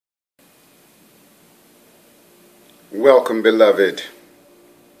Welcome, beloved.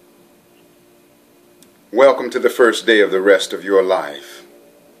 Welcome to the first day of the rest of your life.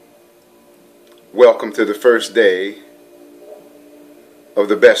 Welcome to the first day of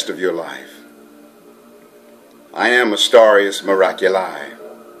the best of your life. I am Astarius Miraculi,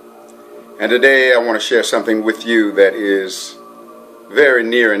 and today I want to share something with you that is very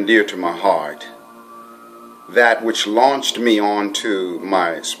near and dear to my heart, that which launched me onto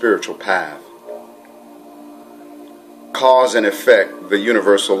my spiritual path. Cause and Effect, the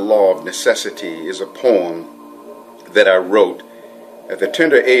Universal Law of Necessity, is a poem that I wrote at the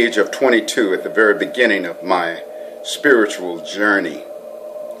tender age of 22 at the very beginning of my spiritual journey.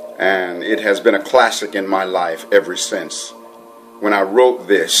 And it has been a classic in my life ever since. When I wrote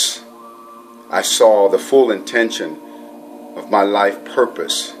this, I saw the full intention of my life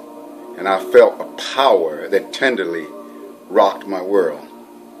purpose, and I felt a power that tenderly rocked my world.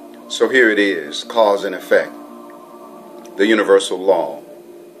 So here it is, Cause and Effect, the universal law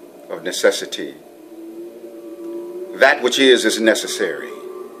of necessity. That which is necessary.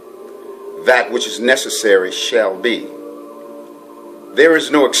 That which is necessary shall be. There is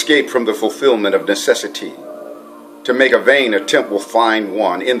no escape from the fulfillment of necessity. To make a vain attempt will find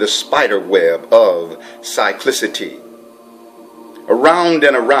one in the spider web of cyclicity. Around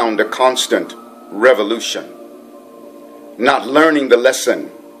and around a constant revolution. Not learning the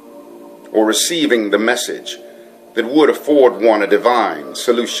lesson or receiving the message that would afford one a divine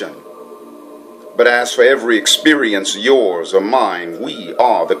solution. But as for every experience, yours or mine, we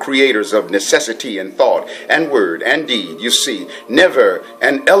are the creators of necessity in thought and word and deed. You see, never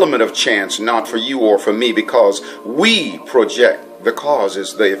an element of chance, not for you or for me, because we project the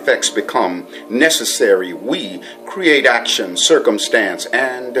causes, the effects become necessary. We create action, circumstance,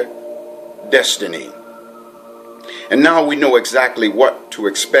 and destiny. And now we know exactly what to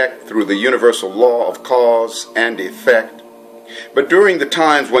expect through the universal law of cause and effect. But during the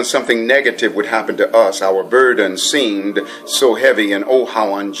times when something negative would happen to us, our burden seemed so heavy and oh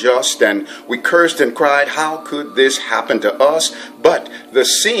how unjust, and we cursed and cried, how could this happen to us? But the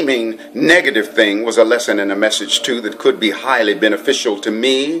seeming negative thing was a lesson and a message too that could be highly beneficial to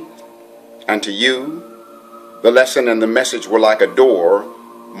me and to you. The lesson and the message were like a door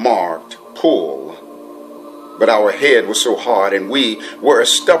marked pull. But our head was so hard, and we were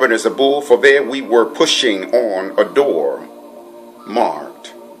as stubborn as a bull, for there we were pushing on a door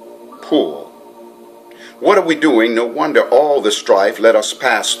marked pull. What are we doing? No wonder all the strife. Let us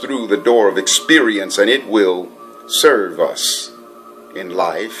pass through the door of experience, and it will serve us in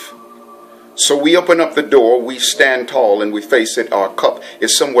life. So we open up the door, we stand tall, and we face it. Our cup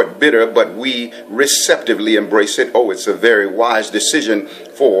is somewhat bitter, but we receptively embrace it. Oh, it's a very wise decision,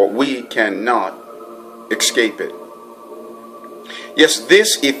 for we cannot escape it. Yes,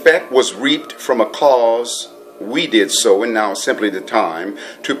 this effect was reaped from a cause. We did so, and now is simply the time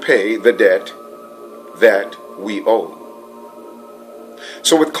to pay the debt that we owe.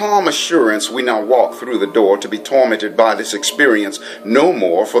 So with calm assurance, we now walk through the door to be tormented by this experience no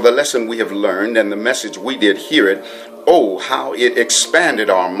more, for the lesson we have learned and the message we did hear it, oh, how it expanded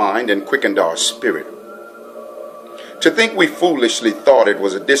our mind and quickened our spirit. To think we foolishly thought it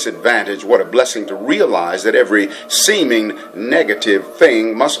was a disadvantage, what a blessing to realize that every seeming negative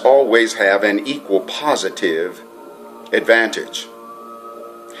thing must always have an equal positive advantage.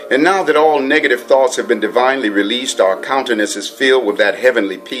 And now that all negative thoughts have been divinely released, our countenance is filled with that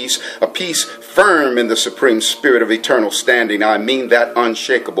heavenly peace, a peace firm in the supreme spirit of eternal standing. I mean that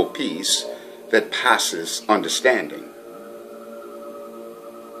unshakable peace that passes understanding.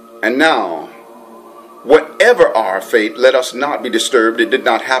 And now, whatever our fate, let us not be disturbed. It did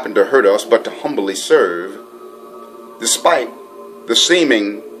not happen to hurt us, but to humbly serve. Despite the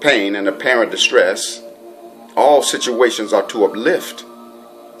seeming pain and apparent distress, all situations are to uplift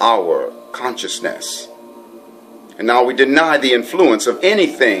our consciousness. And now we deny the influence of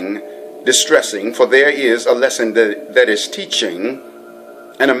anything distressing, for there is a lesson that is teaching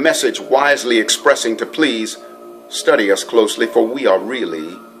and a message wisely expressing to please study us closely, for we are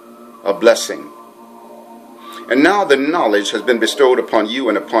really a blessing. And now the knowledge has been bestowed upon you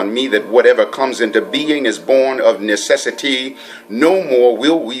and upon me that whatever comes into being is born of necessity. No more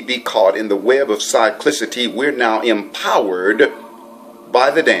will we be caught in the web of cyclicity. We're now empowered by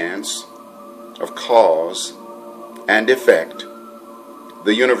the dance of cause and effect,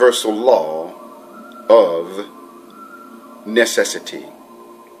 the universal law of necessity.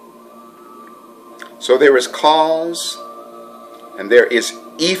 So there is cause and there is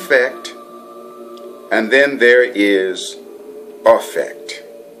effect, and then there is effect.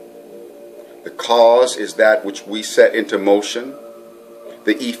 The cause is that which we set into motion.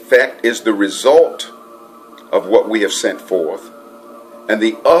 The effect is the result of what we have sent forth. And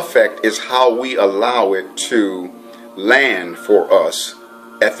the effect is how we allow it to land for us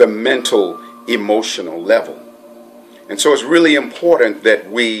at the mental, emotional level. And so it's really important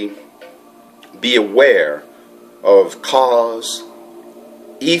that we be aware of cause,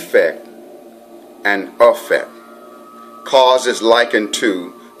 effect, and effect. Cause is likened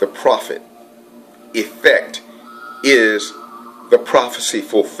to the prophet. Effect is the prophecy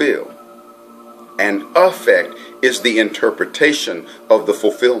fulfilled. And effect is the interpretation of the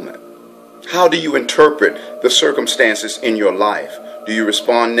fulfillment. How do you interpret the circumstances in your life? Do you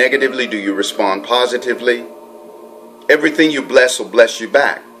respond negatively? Do you respond positively? Everything you bless will bless you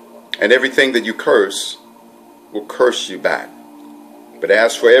back. And everything that you curse will curse you back. But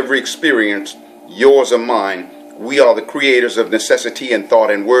as for every experience, yours or mine, we are the creators of necessity in thought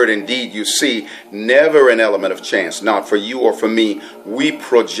and word and deed. You see, never an element of chance, not for you or for me. We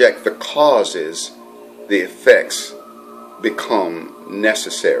project the causes, the effects become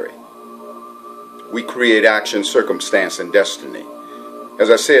necessary. We create action, circumstance, and destiny. As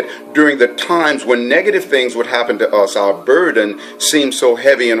I said, during the times when negative things would happen to us, our burden seemed so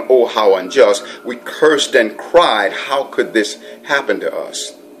heavy and oh, how unjust. We cursed and cried, how could this happen to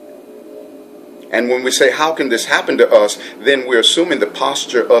us? And when we say, how can this happen to us, then we're assuming the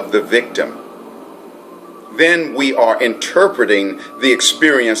posture of the victim. Then we are interpreting the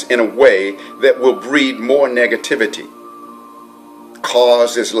experience in a way that will breed more negativity.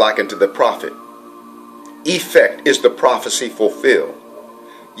 Cause is likened to the prophet. Effect is the prophecy fulfilled.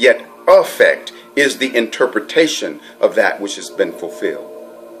 Yet effect is the interpretation of that which has been fulfilled.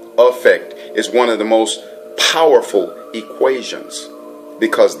 Effect is one of the most powerful equations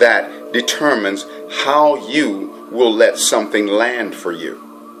because that determines how you will let something land for you.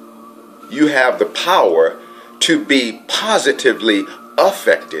 You have the power to be positively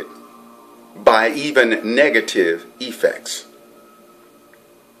affected by even negative effects.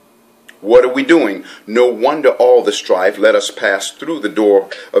 What are we doing? No wonder all the strife. Let us pass through the door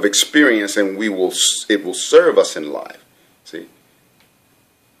of experience and it will serve us in life. See?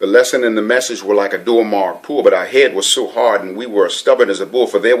 The lesson and the message were like a door-marked pool, but our head was so hard and we were as stubborn as a bull,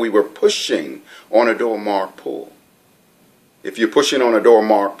 for there we were pushing on a door-marked pool. If you're pushing on a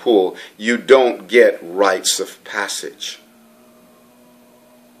door-marked pool, you don't get rites of passage.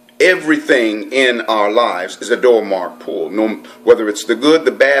 Everything in our lives is a door-marked pool. Whether it's the good,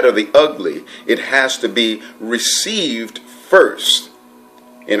 the bad, or the ugly, it has to be received first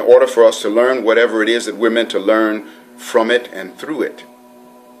in order for us to learn whatever it is that we're meant to learn from it and through it.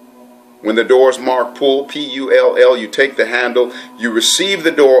 When the door is marked pull, P-U-L-L, you take the handle, you receive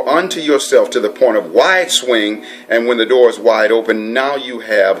the door unto yourself to the point of wide swing, and when the door is wide open, now you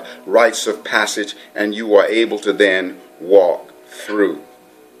have rites of passage and you are able to then walk through.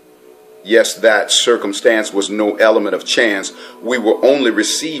 Yes, that circumstance was no element of chance. We were only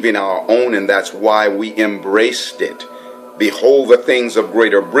receiving our own, and that's why we embraced it. Behold the things of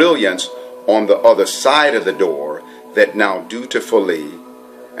greater brilliance on the other side of the door that now dutifully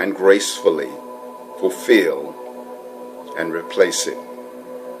and gracefully fulfill and replace it.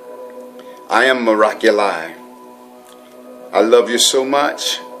 I am Miraculi. I love you so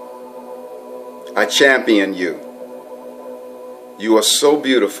much. I champion you. You are so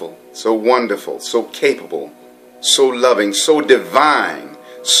beautiful, so wonderful, so capable, so loving, so divine,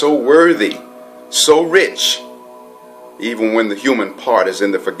 so worthy, so rich. Even when the human part is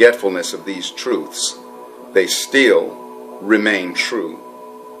in the forgetfulness of these truths, they still remain true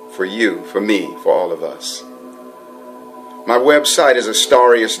for you, for me, for all of us. My website is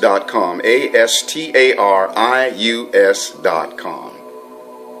astarius.com, astarius.com.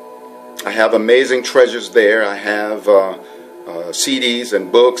 I have amazing treasures there. I have CDs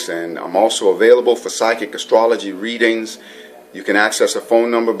and books, and I'm also available for psychic astrology readings. You can access a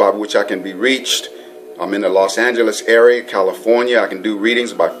phone number by which I can be reached. I'm in the Los Angeles area, California. I can do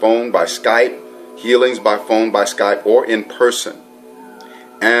readings by phone, by Skype, healings by phone, by Skype, or in person.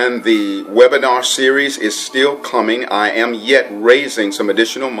 And the webinar series is still coming. I am yet raising some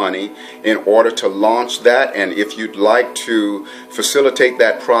additional money in order to launch that. And if you'd like to facilitate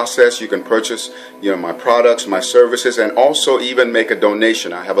that process, you can purchase, my products, my services, and also even make a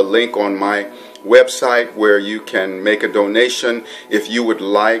donation. I have a link on my website where you can make a donation if you would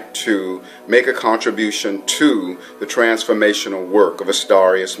like to make a contribution to the transformational work of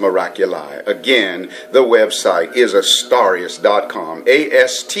Astarius Miraculi. Again, the website is astarius.com,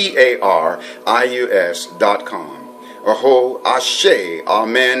 astarius.com. Aho, Ashe,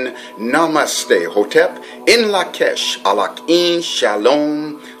 Amen, Namaste, Hotep, In Lakesh, Alak, In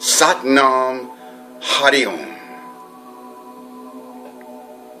Shalom, Satnam, Hariom.